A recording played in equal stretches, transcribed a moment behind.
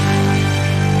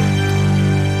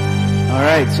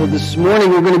right, so this morning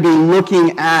we're going to be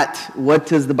looking at what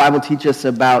does the Bible teach us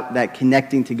about that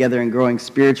connecting together and growing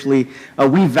spiritually.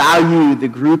 We value the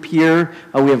group here.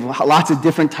 We have lots of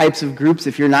different types of groups.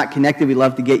 If you're not connected, we'd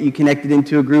love to get you connected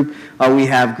into a group. We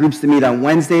have groups that meet on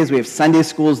Wednesdays. We have Sunday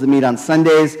schools that meet on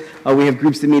Sundays. We have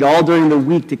groups that meet all during the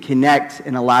week to connect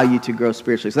and allow you to grow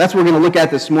spiritually. So that's what we're going to look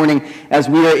at this morning as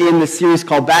we are in the series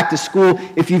called Back to School.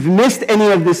 If you've missed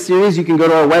any of this series, you can go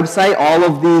to our website. All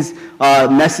of these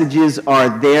messages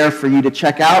are there for you to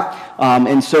check out.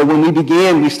 And so when we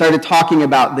began, we started talking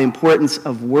about the importance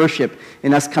of worship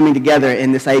and us coming together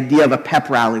and this idea of a pep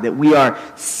rally, that we are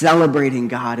celebrating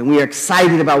God and we are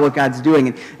excited about what God's doing.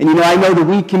 And you know, I know the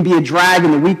week can be a drag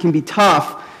and the week can be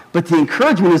tough, but the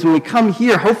encouragement is when we come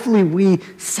here, hopefully we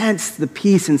sense the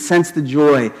peace and sense the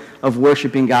joy of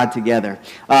worshiping God together.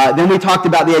 Then we talked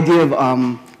about the idea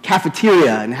of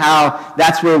cafeteria and how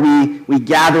that's where we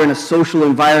gather in a social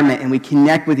environment and we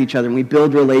connect with each other and we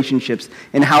build relationships,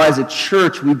 and how as a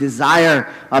church we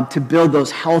desire to build those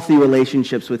healthy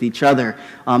relationships with each other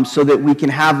so that we can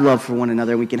have love for one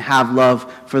another, we can have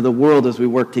love for the world as we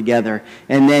work together.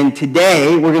 And then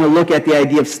today we're going to look at the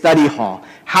idea of study hall.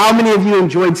 How many of you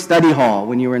enjoyed study hall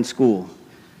when you were in school?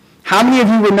 How many of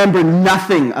you remember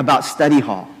nothing about study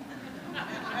hall?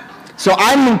 So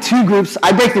I'm in two groups.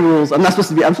 I break the rules. I'm supposed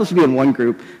to be in one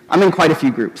group. I'm in quite a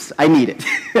few groups. I need it.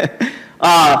 But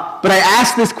I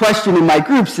asked this question in my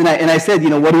groups, and I said, you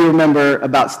know, what do you remember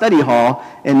about study hall?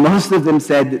 And most of them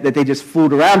said that they just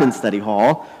fooled around in study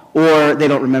hall, or they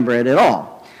don't remember it at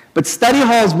all. But study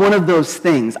hall is one of those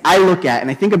things I look at, and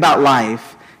I think about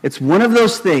life. It's one of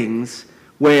those things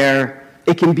where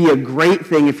it can be a great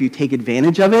thing if you take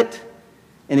advantage of it,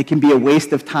 and it can be a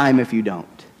waste of time if you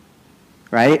don't,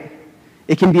 right?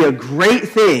 It can be a great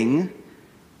thing,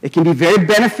 it can be very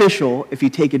beneficial if you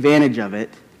take advantage of it,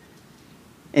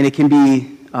 and it can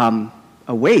be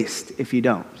a waste if you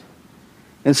don't.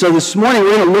 And so this morning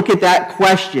we're going to look at that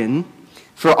question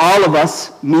for all of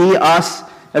us, me, us,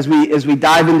 as we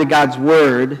dive into God's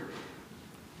Word.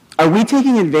 Are we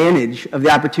taking advantage of the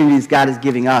opportunities God is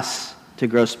giving us to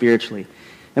grow spiritually?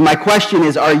 And my question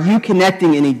is, are you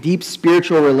connecting in deep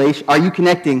spiritual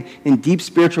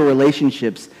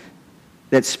relationships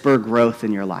that spur growth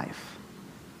in your life?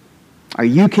 Are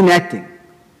you connecting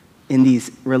in these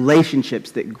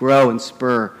relationships that grow and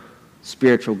spur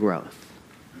spiritual growth?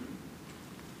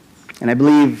 And I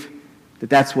believe that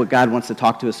that's what God wants to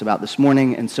talk to us about this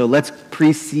morning. And so let's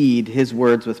precede his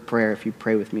words with prayer. If you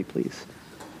pray with me, please.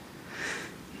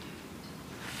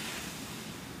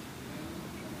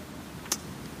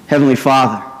 Heavenly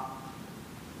Father,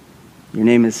 your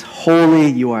name is holy,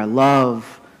 you are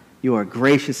love, you are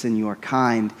gracious, and you are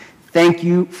kind. Thank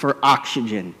you for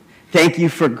oxygen. Thank you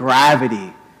for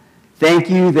gravity. Thank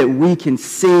you that we can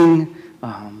sing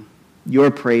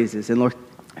your praises. And Lord,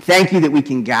 thank you that we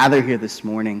can gather here this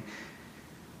morning.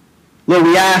 Lord,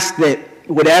 we ask that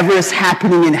whatever is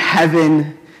happening in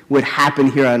heaven would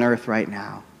happen here on earth right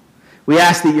now. We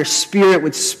ask that your Spirit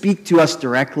would speak to us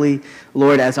directly,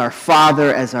 Lord, as our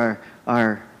Father, as our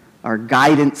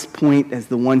guidance point, as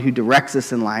the one who directs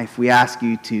us in life. We ask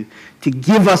you to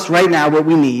give us right now what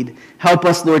we need. Help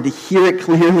us, Lord, to hear it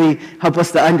clearly. Help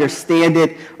us to understand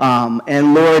it.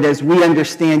 And Lord, as we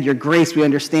understand your grace, we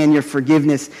understand your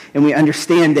forgiveness, and we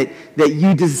understand that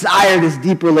you desire this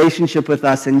deep relationship with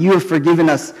us, and you have forgiven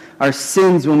us our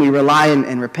sins when we rely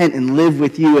and repent and live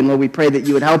with you. And Lord, we pray that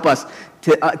you would help us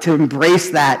to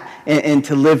embrace that and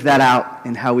to live that out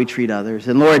in how we treat others.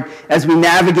 And Lord, as we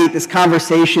navigate this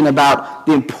conversation about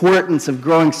the importance of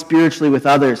growing spiritually with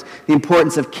others, the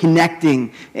importance of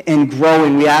connecting and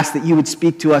growing, we ask that you would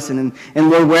speak to us. And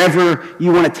Lord, wherever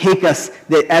you want to take us,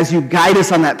 that as you guide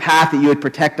us on that path, that you would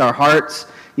protect our hearts,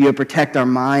 you would protect our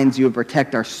minds, you would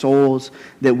protect our souls,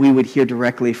 that we would hear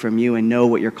directly from you and know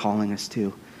what you're calling us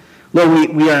to. Lord,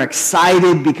 we are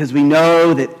excited because we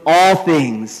know that all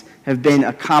things have been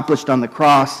accomplished on the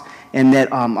cross, and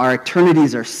that our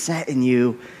eternities are set in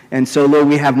you. And so, Lord,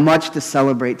 we have much to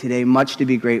celebrate today, much to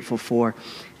be grateful for,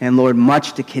 and Lord,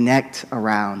 much to connect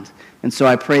around. And so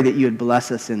I pray that you would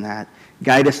bless us in that.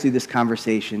 Guide us through this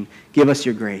conversation. Give us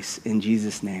your grace. In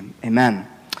Jesus' name, amen.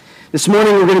 This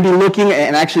morning we're going to be looking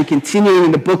and actually continuing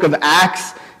in the book of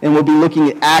Acts, and we'll be looking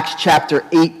at Acts chapter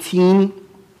 18.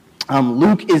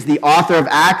 Luke is the author of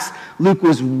Acts. Luke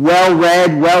was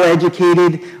well-read,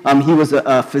 well-educated. He was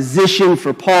a physician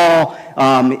for Paul,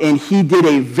 and he did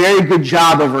a very good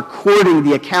job of recording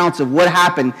the accounts of what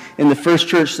happened in the first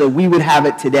church so we would have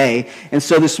it today. And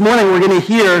so this morning we're going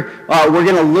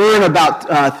to learn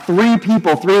about three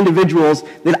individuals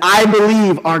that I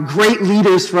believe are great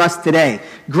leaders for us today,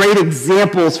 great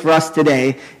examples for us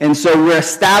today. And so we're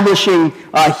establishing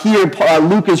here,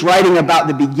 Luke is writing about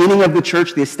the beginning of the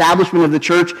church, the establishment of the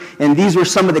church, and these were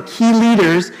some of the key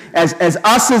leaders as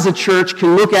us as a church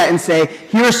can look at and say,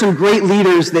 here are some great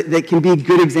leaders that can be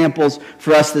good examples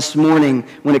for us this morning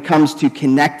when it comes to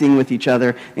connecting with each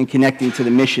other and connecting to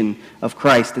the mission of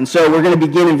Christ. And so we're going to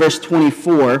begin in verse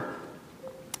 24.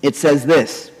 It says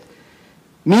this: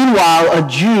 Meanwhile, a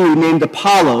Jew named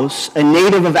Apollos, a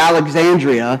native of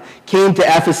Alexandria, came to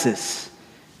Ephesus.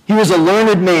 He was a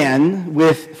learned man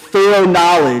with thorough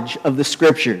knowledge of the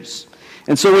Scriptures.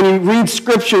 And so when you read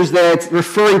Scriptures there, it's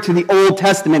referring to the Old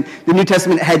Testament. The New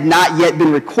Testament had not yet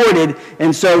been recorded,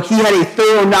 and so he had a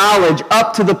thorough knowledge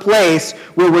up to the place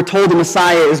where we're told the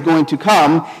Messiah is going to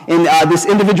come. And this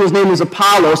individual's name was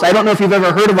Apollos. I don't know if you've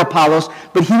ever heard of Apollos,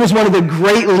 but he was one of the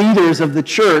great leaders of the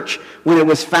church when it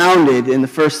was founded in the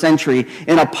first century.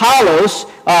 And Apollos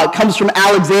comes from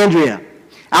Alexandria.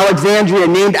 Alexandria,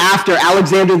 named after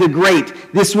Alexander the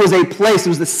Great. This was a place, it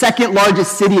was the second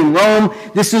largest city in Rome.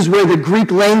 This is where the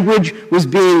Greek language was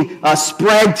being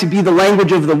spread to be the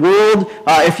language of the world.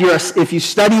 If you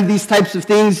study these types of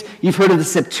things, you've heard of the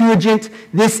Septuagint.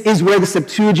 This is where the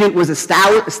Septuagint was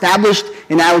established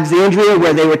in Alexandria,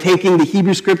 where they were taking the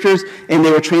Hebrew Scriptures and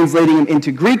they were translating them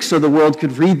into Greek so the world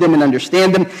could read them and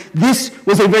understand them. This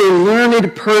was a very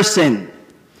learned person.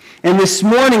 And this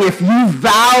morning, if you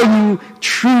value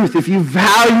truth, if you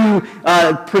value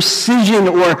precision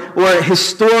or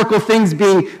historical things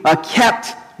being kept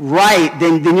right,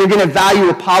 then you're going to value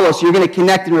Apollos. You're going to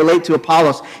connect and relate to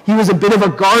Apollos. He was a bit of a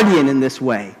guardian in this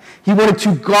way. He wanted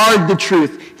to guard the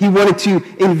truth. He wanted to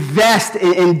invest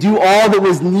and do all that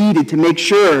was needed to make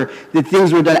sure that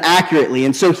things were done accurately.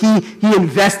 And so he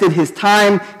invested his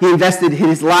time. He invested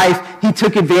his life. He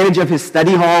took advantage of his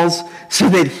study halls so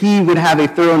that he would have a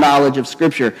thorough knowledge of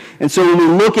Scripture. And so when we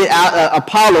look at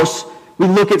Apollos, we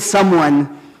look at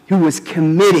someone who was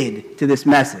committed to this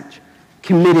message,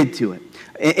 committed to it.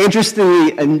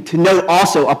 Interestingly, and to note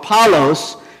also,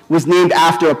 Apollos was named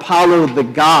after Apollo the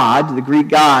god, the Greek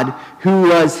god,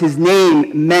 his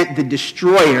name meant the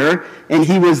destroyer, and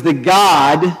he was the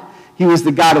god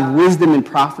of wisdom and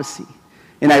prophecy.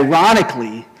 And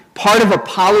ironically, part of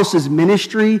Apollos'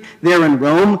 ministry there in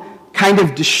Rome kind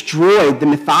of destroyed the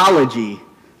mythology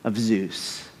of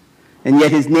Zeus. And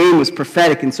yet his name was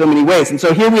prophetic in so many ways. And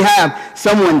so here we have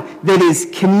someone that is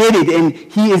committed, and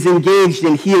he is engaged,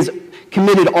 and he has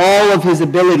committed all of his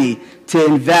ability to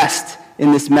invest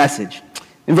in this message.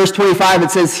 In verse 25,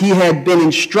 it says, he had been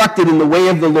instructed in the way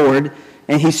of the Lord,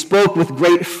 and he spoke with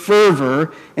great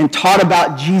fervor and taught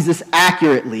about Jesus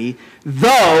accurately,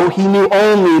 though he knew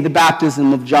only the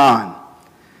baptism of John.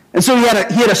 And so he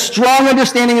had a strong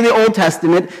understanding of the Old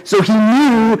Testament, so he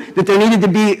knew that there needed to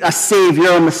be a Savior,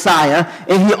 a Messiah,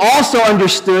 and he also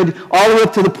understood all the way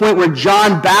up to the point where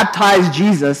John baptized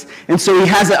Jesus, and so he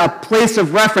has a place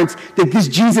of reference that this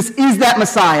Jesus is that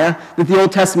Messiah that the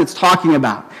Old Testament's talking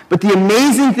about. But the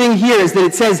amazing thing here is that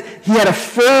it says he had a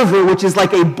fervor, which is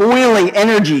like a boiling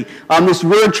energy. This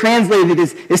word translated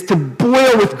is to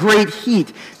boil with great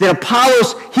heat. That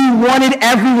Apollos, he wanted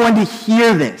everyone to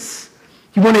hear this.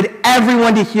 He wanted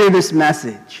everyone to hear this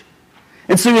message.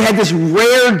 And so he had this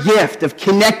rare gift of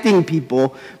connecting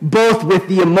people both with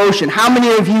the emotion. How many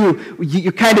of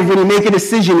you kind of, when you make a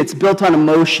decision, it's built on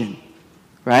emotion,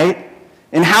 right?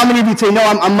 And how many of you say, no,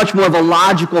 I'm much more of a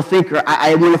logical thinker.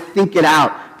 I want to think it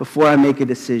out before I make a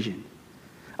decision.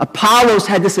 Apollos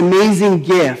had this amazing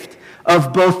gift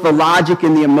of both the logic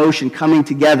and the emotion coming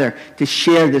together to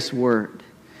share this word.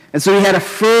 And so he had a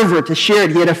fervor to share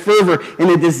it. He had a fervor and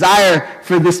a desire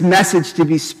for this message to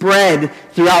be spread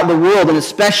throughout the world, and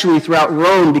especially throughout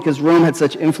Rome, because Rome had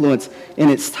such influence in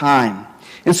its time.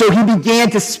 And so he began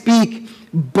to speak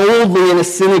boldly in a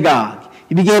synagogue.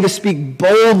 He began to speak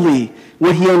boldly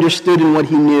what he understood and what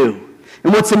he knew.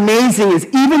 And what's amazing is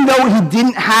even though he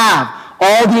didn't have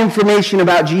all the information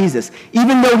about Jesus,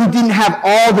 even though he didn't have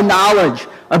all the knowledge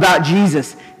about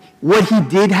Jesus, what he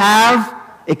did have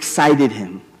excited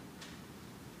him.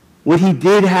 What he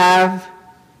did have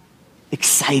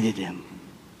excited him.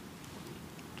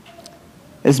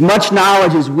 As much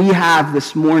knowledge as we have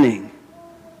this morning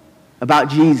about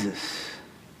Jesus,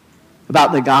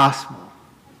 about the gospel,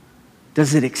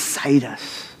 does it excite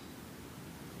us?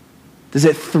 Does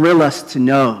it thrill us to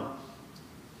know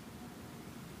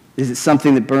Is it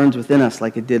something that burns within us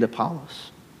like it did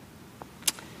Apollos?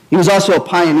 He was also a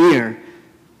pioneer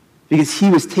because he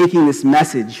was taking this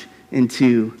message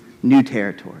into new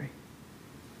territory.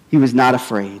 He was not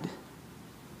afraid.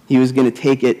 He was going to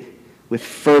take it with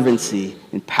fervency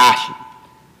and passion.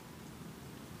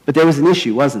 But there was an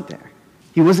issue, wasn't there?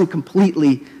 He wasn't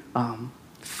completely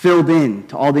filled in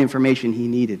to all the information he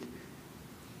needed.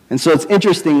 And so it's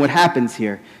interesting what happens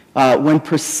here. When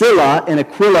Priscilla and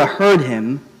Aquila heard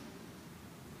him,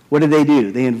 what did they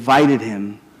do? They invited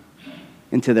him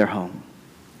into their home.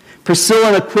 Priscilla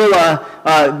and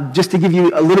Aquila, just to give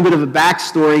you a little bit of a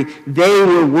backstory, they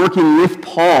were working with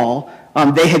Paul.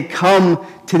 They had come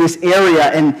to this area,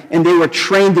 and they were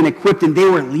trained and equipped, and they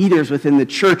were leaders within the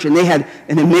church, and they had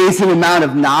an amazing amount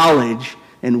of knowledge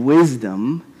and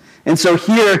wisdom. And so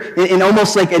here, in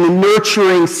almost like in a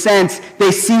nurturing sense,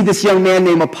 they see this young man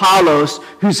named Apollos,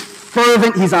 who's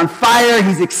fervent, he's on fire,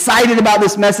 he's excited about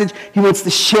this message, he wants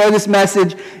to share this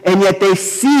message, and yet they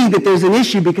see that there's an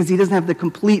issue because he doesn't have the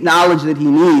complete knowledge that he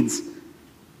needs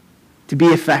to be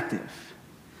effective.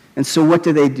 And so what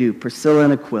do? Priscilla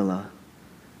and Aquila,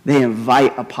 they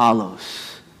invite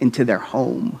Apollos into their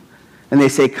home, and they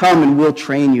say, come and we'll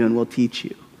train you and we'll teach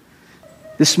you.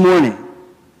 This morning,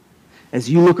 as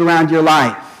you look around your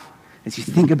life, as you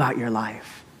think about your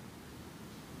life,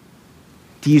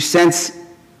 do you sense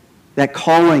that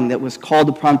calling that was called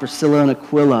upon Priscilla and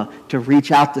Aquila to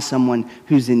reach out to someone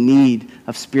who's in need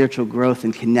of spiritual growth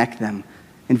and connect them?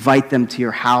 Invite them to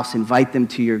your house, invite them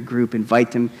to your group,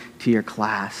 invite them to your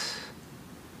class.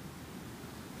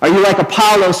 Are you like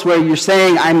Apollos where you're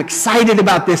saying, I'm excited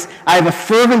about this, I have a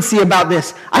fervency about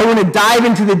this, I want to dive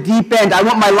into the deep end, I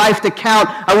want my life to count,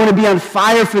 I want to be on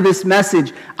fire for this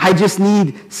message, I just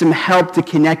need some help to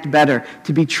connect better,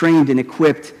 to be trained and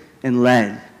equipped and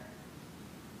led?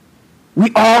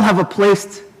 We all have a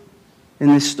place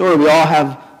in this story, we all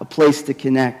have a place to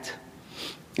connect.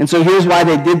 And so here's why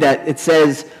they did that. It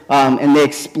says, and they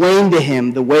explained to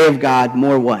him the way of God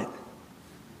more what?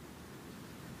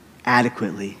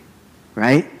 Adequately,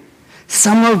 right?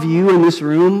 Some of you in this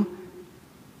room,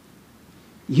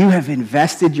 you have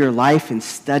invested your life in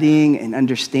studying and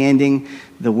understanding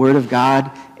the Word of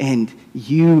God, and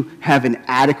you have an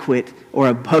adequate or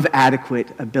above adequate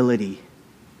ability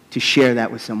to share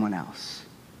that with someone else.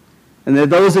 And there are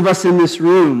those of us in this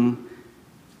room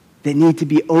that need to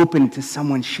be open to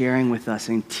someone sharing with us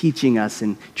and teaching us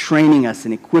and training us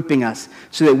and equipping us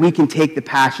so that we can take the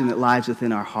passion that lies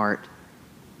within our heart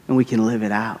and we can live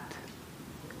it out.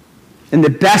 And the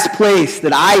best place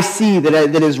that I see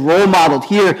that is role modeled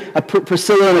here,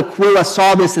 Priscilla and Aquila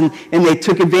saw this and they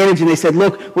took advantage and they said,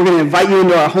 look, we're going to invite you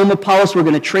into our home, Apollos. We're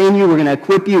going to train you. We're going to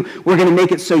equip you. We're going to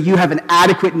make it so you have an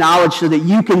adequate knowledge so that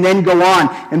you can then go on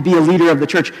and be a leader of the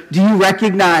church. Do you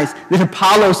recognize that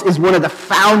Apollos is one of the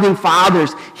founding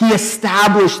fathers? He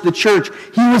established the church.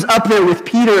 He was up there with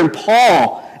Peter and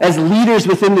Paul as leaders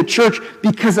within the church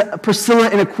because Priscilla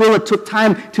and Aquila took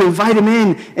time to invite him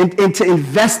in and to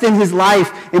invest in his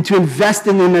life and to invest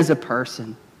in him as a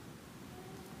person.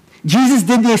 Jesus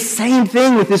did the same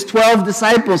thing with his 12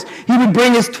 disciples. He would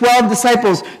bring his 12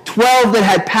 disciples, 12 that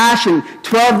had passion,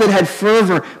 12 that had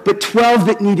fervor, but 12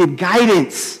 that needed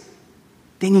guidance.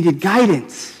 They needed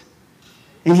guidance.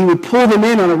 And he would pull them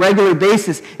in on a regular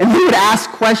basis. And he would ask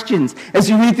questions. As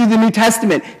you read through the New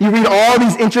Testament, you read all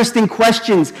these interesting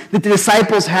questions that the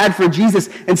disciples had for Jesus.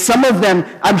 And some of them,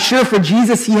 I'm sure for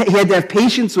Jesus, he had to have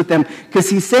patience with them because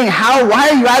he's saying, why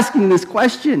are you asking this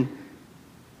question?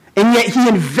 And yet he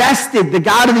invested the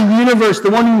God of the universe, the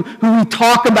one who we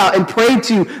talk about and pray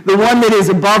to, the one that is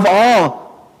above all.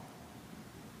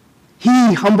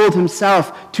 He humbled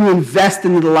himself to invest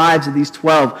in the lives of these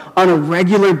 12 on a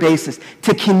regular basis,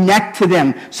 to connect to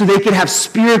them so they could have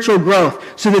spiritual growth,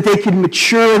 so that they could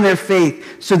mature in their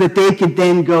faith, so that they could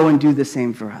then go and do the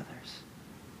same for others.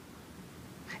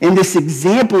 And this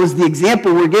example is the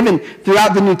example we're given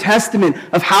throughout the New Testament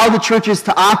of how the church is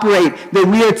to operate, that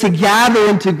we are to gather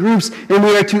into groups and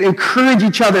we are to encourage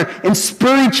each other and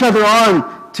spur each other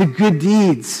on to good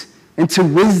deeds and to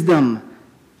wisdom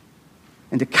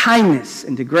and to kindness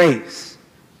and to grace.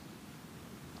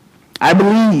 I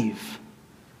believe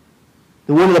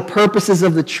that one of the purposes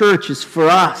of the church is for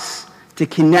us to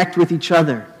connect with each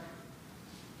other.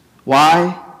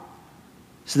 Why?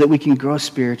 So that we can grow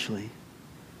spiritually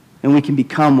and we can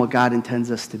become what God intends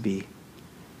us to be.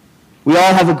 We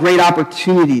all have a great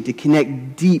opportunity to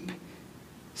connect deep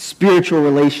spiritual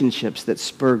relationships that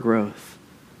spur growth.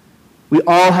 We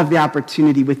all have the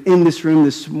opportunity within this room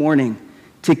this morning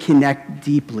to connect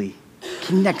deeply,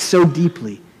 connect so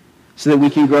deeply so that we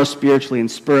can grow spiritually and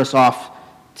spur us off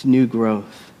to new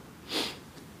growth.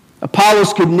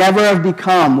 Apollos could never have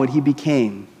become what he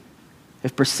became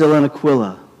if Priscilla and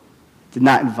Aquila did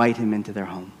not invite him into their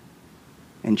home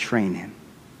and train him.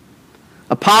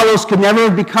 Apollos could never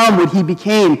have become what he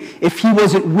became if he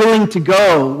wasn't willing to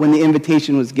go when the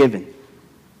invitation was given.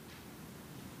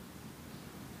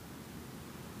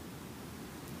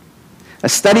 A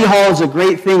study hall is a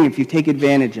great thing if you take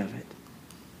advantage of it.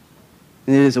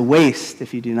 And it is a waste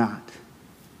if you do not.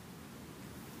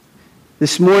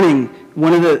 This morning,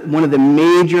 one of the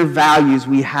major values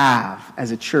we have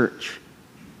as a church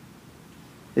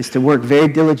is to work very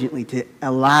diligently to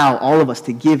allow all of us,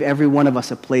 to give every one of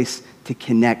us a place to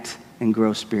connect and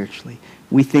grow spiritually.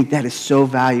 We think that is so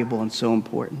valuable and so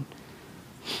important.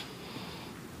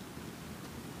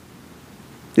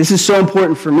 This is so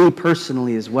important for me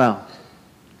personally as well.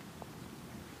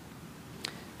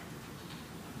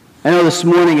 I know this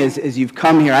morning as you've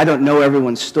come here, I don't know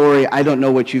everyone's story. I don't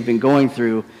know what you've been going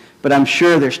through. But I'm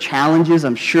sure there's challenges.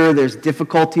 I'm sure there's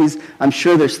difficulties. I'm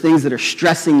sure there's things that are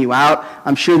stressing you out.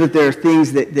 I'm sure that there are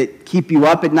things that keep you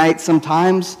up at night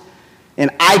sometimes. And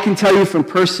I can tell you from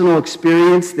personal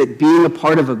experience that being a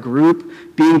part of a group,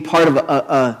 being part of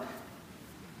a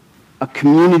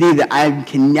community that I'm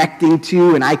connecting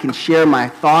to, and I can share my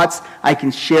thoughts, I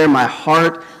can share my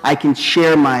heart, I can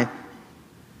share my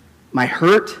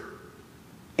hurt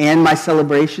and my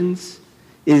celebrations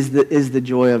is the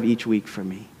joy of each week for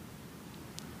me.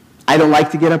 I don't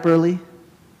like to get up early,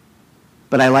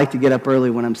 but I like to get up early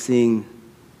when I'm seeing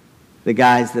the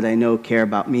guys that I know care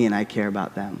about me and I care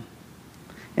about them.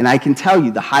 And I can tell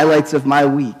you the highlights of my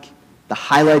week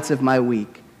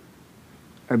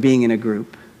are being in a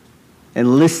group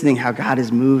and listening how God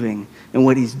is moving and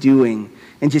what he's doing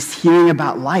and just hearing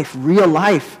about life, real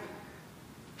life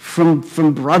from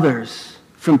brothers,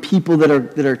 from people that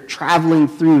are traveling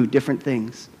through different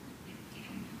things.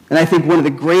 And I think one of the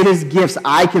greatest gifts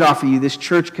I could offer you, this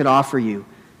church could offer you,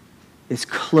 is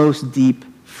close, deep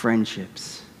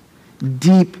friendships.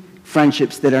 Deep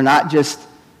friendships that are not just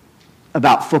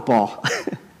about football,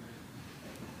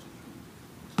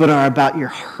 but are about your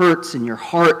hurts and your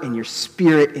heart and your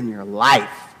spirit and your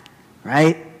life,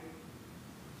 right?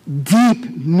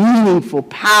 Deep, meaningful,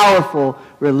 powerful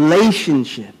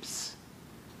relationships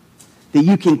that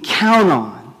you can count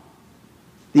on,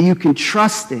 that you can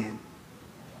trust in.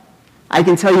 I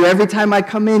can tell you every time I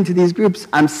come into these groups,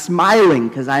 I'm smiling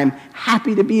because I am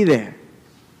happy to be there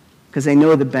because I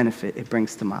know the benefit it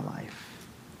brings to my life.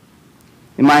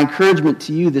 And my encouragement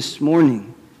to you this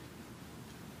morning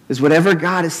is whatever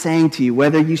God is saying to you,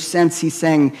 whether you sense he's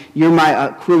saying, you're my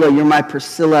Aquila, you're my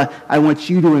Priscilla, I want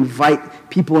you to invite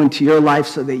people into your life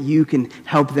so that you can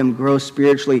help them grow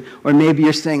spiritually. Or maybe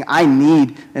you're saying, I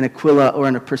need an Aquila or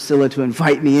a Priscilla to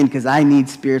invite me in because I need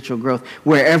spiritual growth.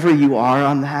 Wherever you are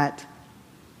on that,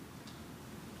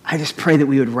 I just pray that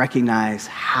we would recognize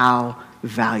how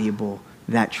valuable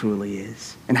that truly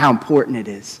is and how important it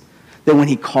is. That when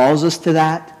he calls us to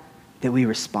that we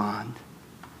respond.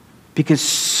 Because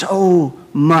so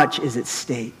much is at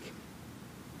stake.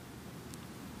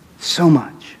 So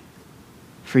much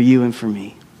for you and for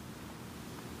me.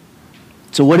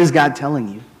 So what is God telling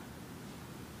you?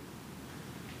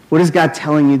 What is God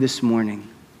telling you this morning?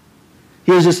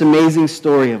 Here's this amazing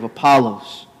story of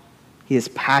Apollos. He has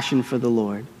passion for the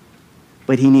Lord,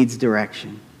 but he needs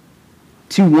direction.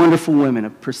 Two wonderful women,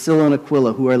 Priscilla and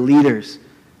Aquila, who are leaders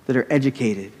that are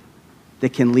educated,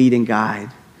 that can lead and guide.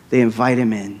 They invite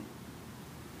him in.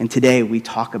 And today we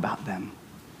talk about them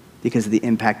because of the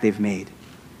impact they've made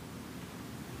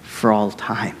for all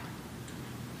time.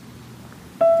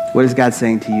 What is God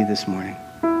saying to you this morning?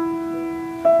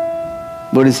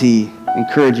 What is he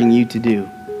encouraging you to do?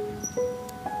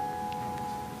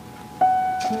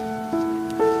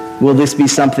 Will this be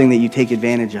something that you take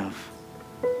advantage of?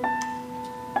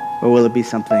 Or will it be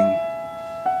something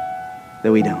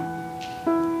that we don't?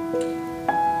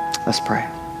 Let's pray.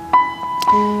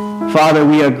 Father,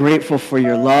 we are grateful for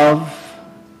your love.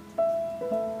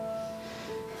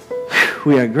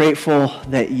 We are grateful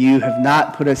that you have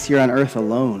not put us here on earth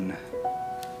alone.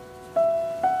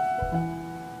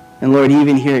 And Lord,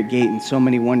 even here at Gayton, so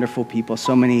many wonderful people,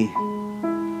 so many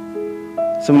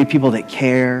people that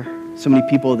care, so many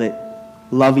people that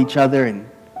love each other and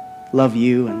love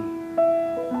you. And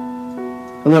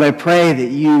Lord, I pray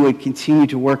that you would continue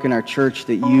to work in our church,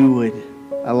 that you would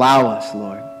allow us,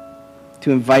 Lord,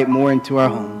 to invite more into our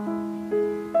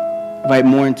home, invite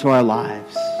more into our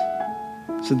lives,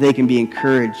 so they can be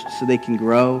encouraged, so they can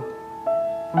grow.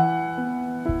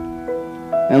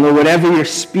 And Lord, whatever you're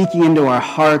speaking into our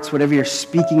hearts, whatever you're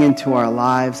speaking into our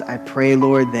lives, I pray,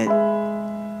 Lord, that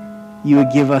you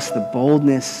would give us the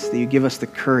boldness, that you give us the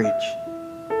courage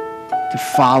to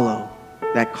follow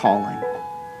that calling.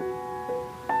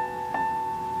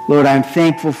 Lord, I'm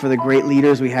thankful for the great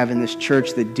leaders we have in this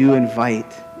church that do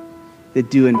invite, that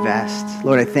do invest.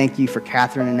 Lord, I thank you for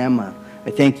Catherine and Emma.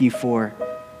 I thank you for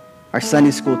our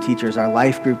Sunday school teachers, our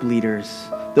life group leaders,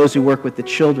 those who work with the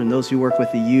children, those who work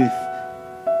with the youth.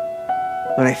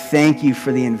 Lord, I thank you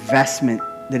for the investment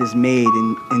that is made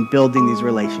in building these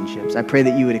relationships. I pray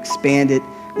that you would expand it,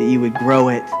 that you would grow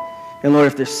it. And Lord,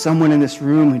 if there's someone in this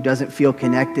room who doesn't feel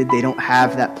connected, they don't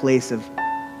have that place of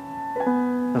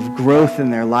growth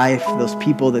in their life, those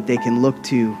people that they can look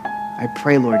to, I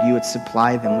pray, Lord, you would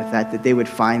supply them with that they would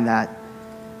find that,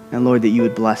 and Lord, that you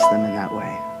would bless them in that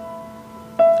way.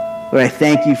 Lord, I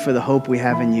thank you for the hope we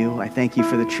have in you. I thank you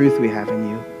for the truth we have in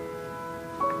you.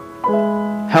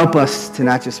 Help us to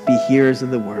not just be hearers of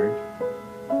the word,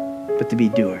 but to be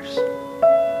doers.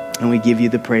 And we give you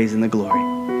the praise and the glory.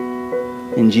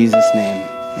 In Jesus' name,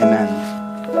 amen.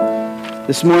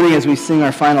 This morning as we sing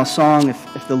our final song,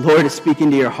 if the Lord is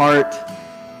speaking to your heart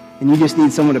and you just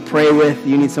need someone to pray with,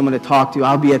 you need someone to talk to,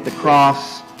 I'll be at the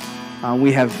cross.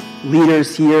 We have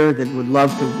leaders here that would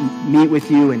love to meet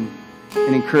with you and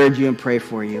encourage you and pray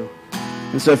for you.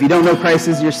 And so if you don't know Christ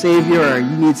as your Savior, or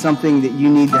you need something that you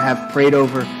need to have prayed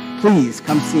over, please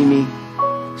come see me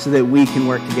so that we can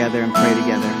work together and pray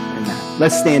together in that.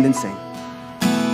 Let's stand and sing.